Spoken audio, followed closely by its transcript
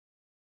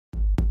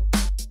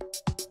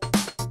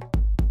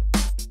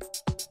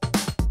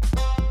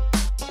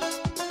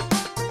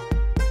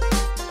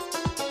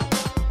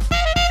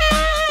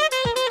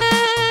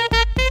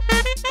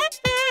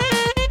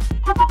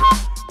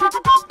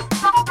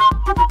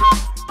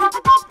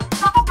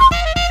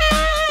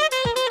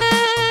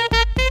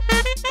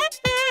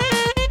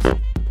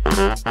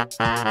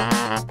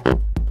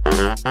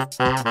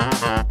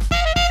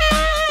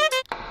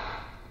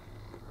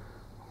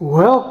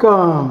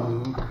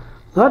Welcome!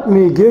 Let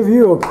me give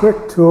you a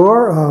quick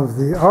tour of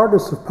the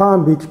Artists of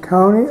Palm Beach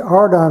County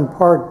Art on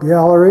Park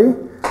Gallery.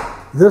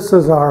 This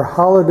is our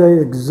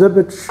holiday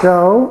exhibit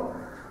show.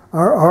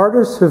 Our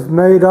artists have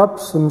made up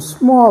some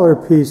smaller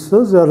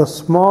pieces at a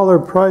smaller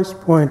price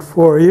point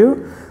for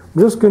you. I'm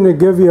just going to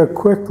give you a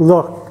quick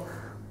look.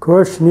 Of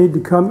course, you need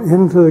to come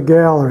into the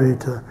gallery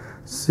to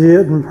see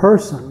it in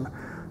person.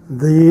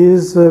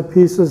 These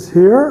pieces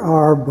here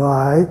are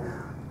by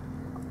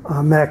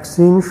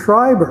Maxine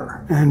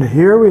Schreiber. And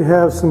here we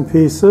have some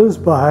pieces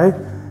by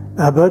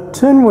Ebba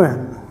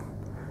Tinwin.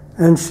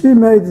 And she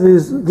made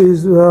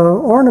these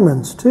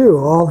ornaments too,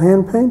 all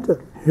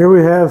hand-painted. Here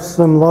we have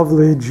some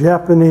lovely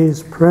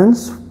Japanese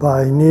prints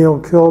by Neil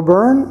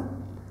Kilburn.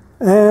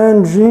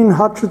 And Jean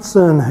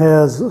Hutchinson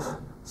has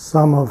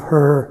some of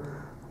her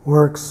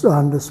works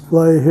on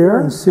display here.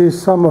 And see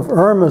some of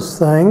Irma's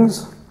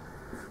things.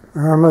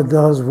 Irma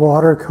does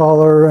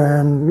watercolor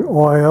and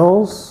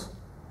oils.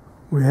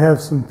 We have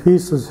some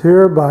pieces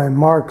here by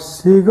Mark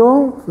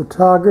Siegel,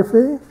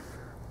 photography.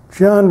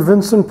 John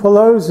Vincent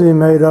Pelosi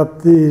made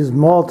up these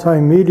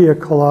multimedia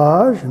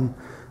collage and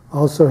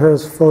also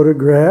has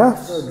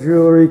photographs. A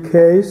jewelry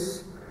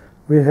case.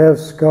 We have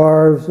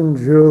scarves and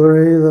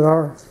jewelry that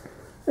are...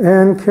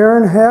 And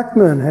Karen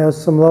Hackman has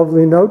some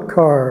lovely note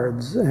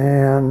cards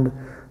and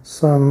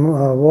some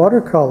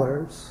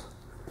watercolors.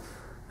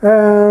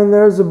 And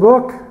there's a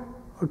book,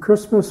 a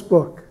Christmas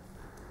book.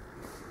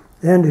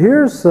 And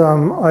here's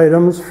some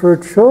items for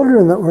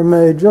children that were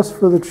made just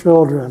for the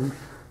children.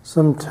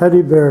 Some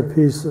teddy bear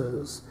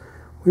pieces.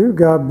 We've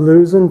got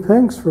blues and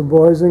pinks for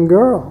boys and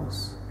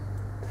girls.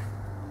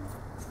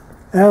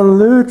 And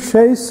Lou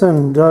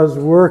Chasen does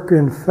work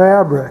in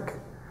fabric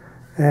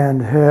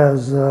and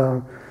has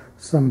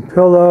some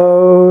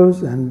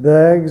pillows and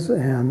bags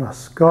and a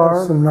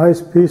scarf. Some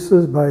nice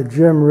pieces by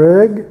Jim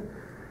Rigg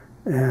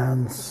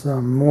and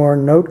some more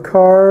note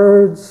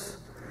cards.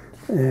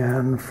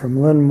 And from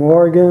Lynn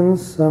Morgan,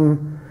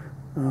 some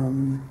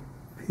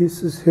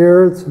pieces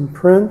here, some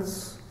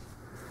prints.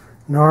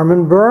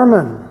 Norman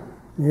Berman,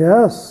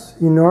 yes,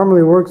 he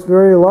normally works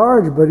very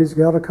large, but he's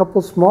got a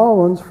couple small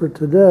ones for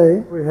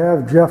today. We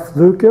have Jeff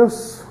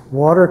Lucas,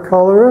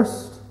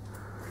 watercolorist.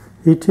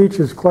 He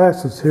teaches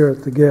classes here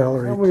at the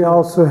gallery. And we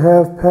also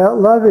have Pat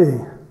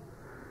Levy,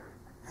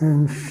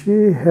 and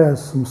she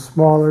has some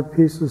smaller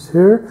pieces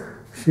here.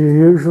 She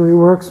usually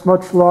works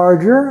much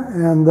larger,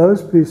 and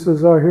those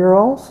pieces are here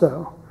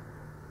also.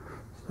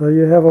 So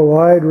you have a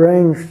wide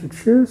range to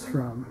choose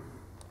from.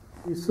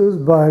 Pieces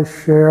by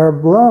Cher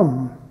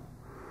Blum.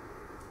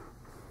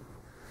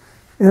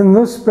 In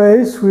this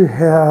space we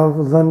have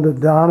Linda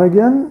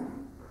Donegan,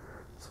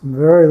 some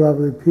very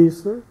lovely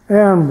pieces,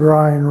 and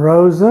Brian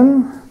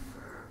Rosen,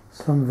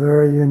 some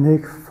very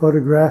unique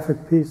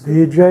photographic pieces.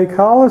 B.J.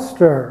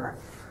 Collister,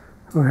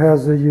 who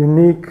has a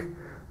unique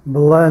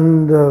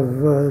blend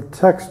of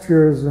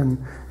textures and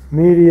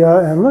media,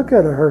 and look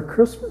at her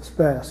Christmas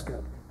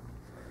basket.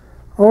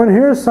 Oh, and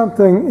here's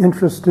something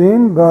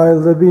interesting by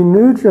Libby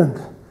Nugent.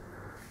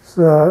 It's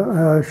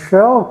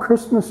shell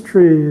Christmas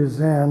trees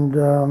and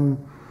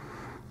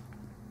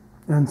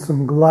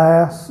some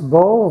glass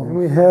bowls. And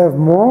we have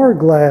more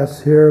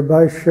glass here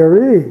by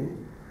Cherie.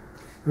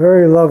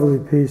 Very lovely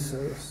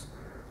pieces.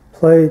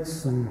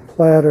 Plates and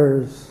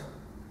platters.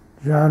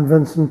 John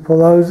Vincent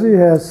Pelosi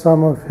has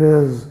some of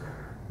his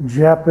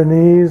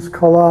Japanese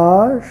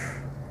collage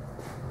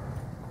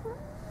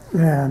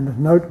and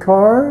note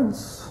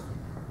cards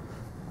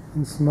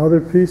and some other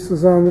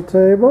pieces on the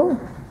table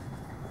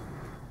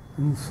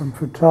and some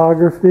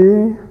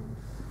photography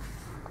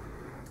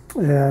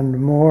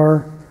and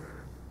more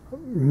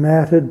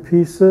matted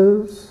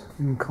pieces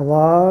and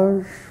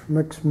collage,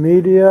 mixed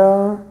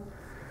media.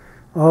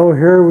 Oh,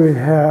 here we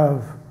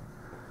have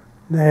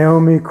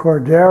Naomi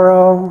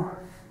Cordero.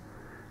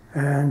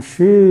 And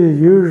she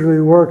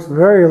usually works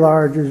very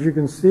large, as you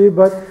can see,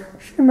 but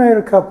she made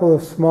a couple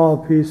of small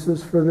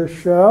pieces for this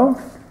show.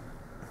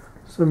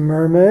 Some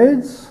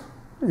mermaids,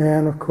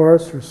 and of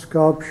course her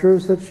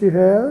sculptures that she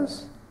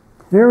has.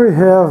 Here we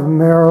have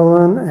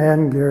Marilyn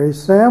and Gary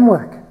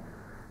Samwick,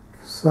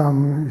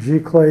 some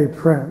giclée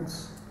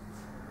prints.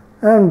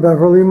 And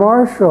Beverly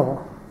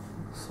Marshall,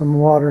 some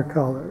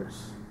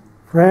watercolors.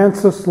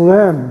 Frances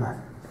Lynn.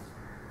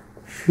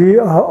 She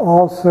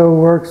also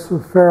works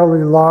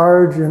fairly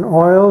large in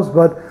oils,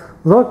 but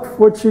look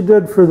what she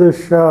did for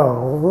this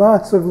show.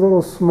 Lots of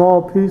little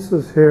small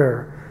pieces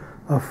here.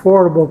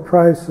 Affordable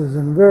prices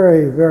and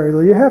very, very,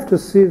 you have to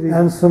see these.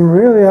 And some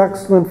really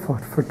excellent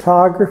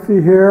photography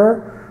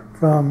here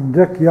from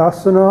Dick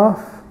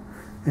Yasinoff,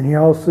 and he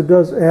also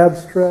does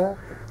abstract.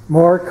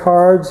 More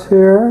cards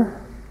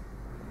here.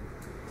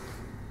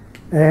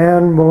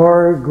 And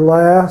more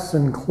glass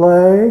and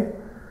clay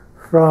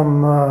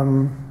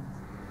from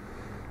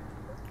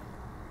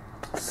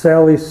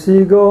Sally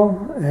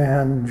Siegel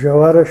and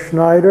Joetta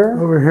Schneider.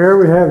 Over here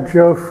we have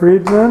Joe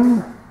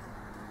Friedman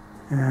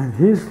And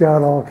he's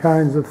got all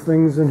kinds of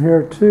things in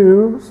here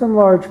too, some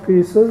large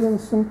pieces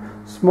and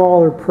some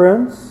smaller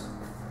prints.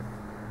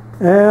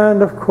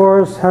 And of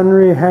course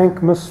Henry Hank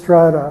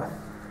Mastretta,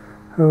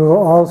 who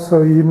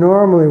also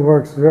normally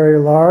works very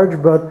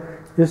large, but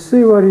you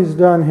see what he's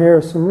done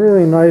here, some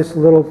really nice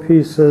little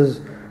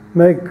pieces,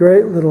 make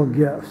great little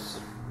gifts.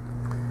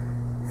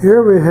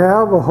 Here we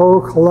have a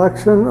whole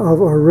collection of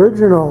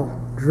original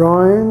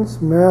drawings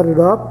matted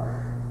up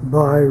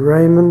by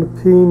Raymond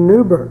P.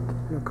 Newbert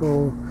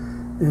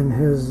in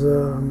his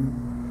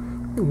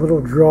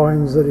little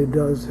drawings that he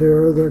does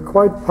here. They're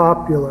quite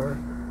popular,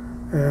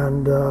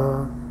 and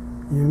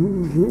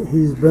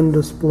he's been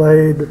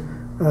displayed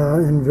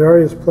in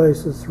various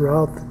places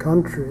throughout the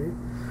country.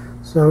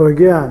 So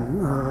again,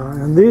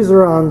 and these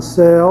are on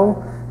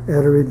sale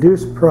at a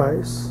reduced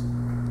price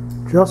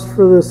just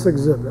for this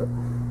exhibit.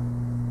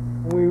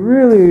 We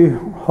really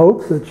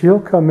hope that you'll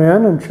come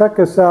in and check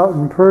us out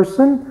in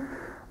person.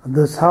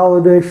 This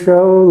holiday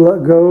show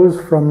goes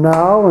from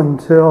now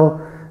until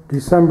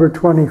December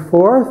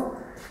 24th.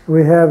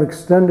 We have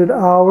extended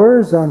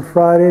hours on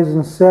Fridays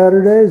and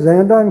Saturdays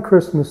and on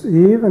Christmas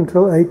Eve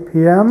until 8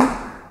 p.m.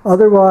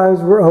 Otherwise,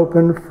 we're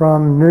open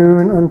from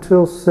noon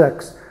until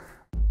 6.